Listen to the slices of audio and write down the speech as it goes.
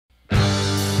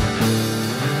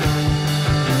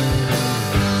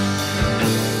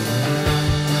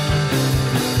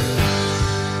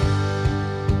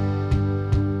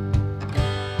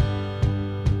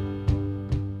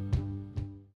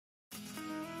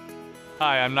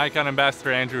Hi, I'm Nikon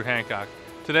Ambassador Andrew Hancock.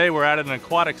 Today we're at an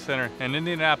aquatic center in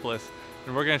Indianapolis,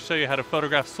 and we're going to show you how to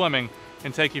photograph swimming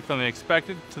and take you from the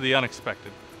expected to the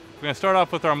unexpected. We're going to start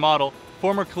off with our model,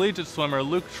 former collegiate swimmer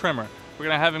Luke Trimmer. We're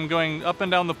going to have him going up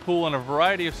and down the pool in a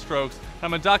variety of strokes. I'm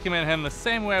going to document him the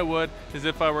same way I would as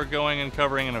if I were going and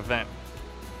covering an event.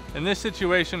 In this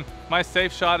situation, my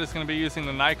safe shot is going to be using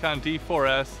the Nikon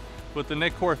D4S with the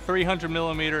Nikkor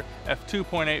 300mm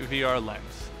f2.8 VR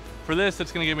lens. For this,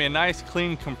 it's going to give me a nice,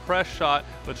 clean, compressed shot,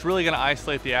 but it's really going to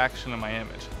isolate the action in my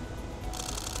image.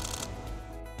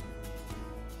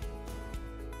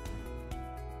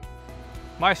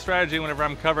 My strategy whenever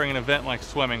I'm covering an event like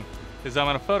swimming is I'm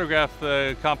going to photograph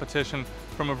the competition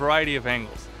from a variety of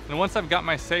angles. And once I've got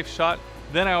my safe shot,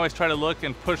 then I always try to look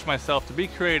and push myself to be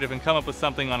creative and come up with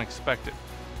something unexpected.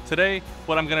 Today,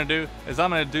 what I'm going to do is I'm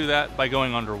going to do that by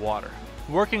going underwater.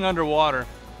 Working underwater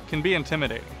can be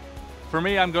intimidating. For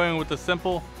me, I'm going with a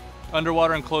simple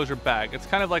underwater enclosure bag. It's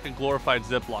kind of like a glorified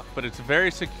Ziploc, but it's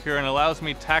very secure and allows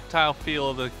me tactile feel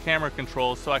of the camera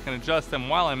controls so I can adjust them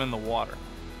while I'm in the water.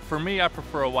 For me, I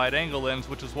prefer a wide angle lens,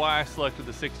 which is why I selected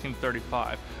the 16-35.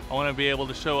 I want to be able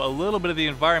to show a little bit of the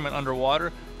environment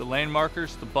underwater, the lane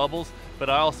markers, the bubbles, but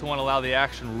I also want to allow the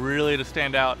action really to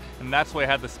stand out, and that's why I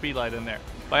had the speed light in there.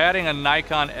 By adding a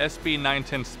Nikon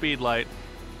SB910 speed light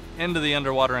into the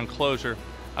underwater enclosure,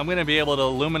 I'm going to be able to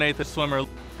illuminate the swimmer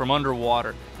from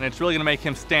underwater, and it's really going to make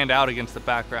him stand out against the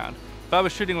background. If I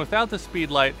was shooting without the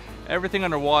speed light, everything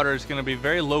underwater is going to be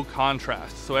very low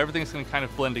contrast, so everything's going to kind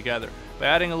of blend together. By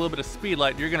adding a little bit of speed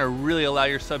light, you're going to really allow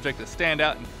your subject to stand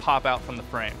out and pop out from the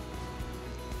frame.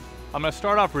 I'm going to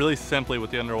start off really simply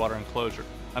with the underwater enclosure.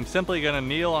 I'm simply going to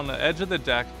kneel on the edge of the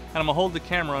deck, and I'm going to hold the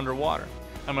camera underwater.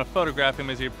 I'm going to photograph him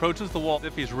as he approaches the wall as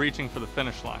if he's reaching for the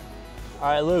finish line. All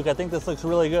right, Luke, I think this looks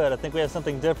really good. I think we have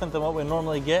something different than what we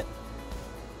normally get.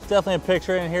 There's definitely a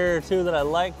picture in here or two that I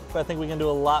like, but I think we can do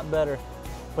a lot better.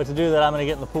 But to do that, I'm gonna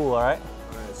get in the pool, all right?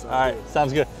 All right,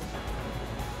 sounds good.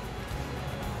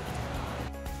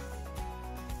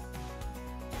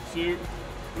 Two,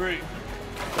 three.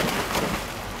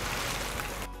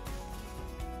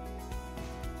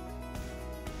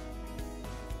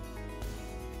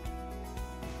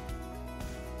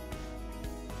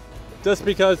 Just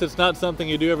because it's not something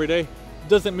you do every day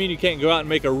doesn't mean you can't go out and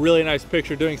make a really nice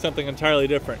picture doing something entirely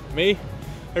different. Me,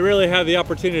 I rarely have the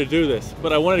opportunity to do this,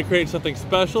 but I wanted to create something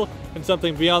special and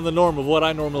something beyond the norm of what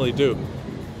I normally do.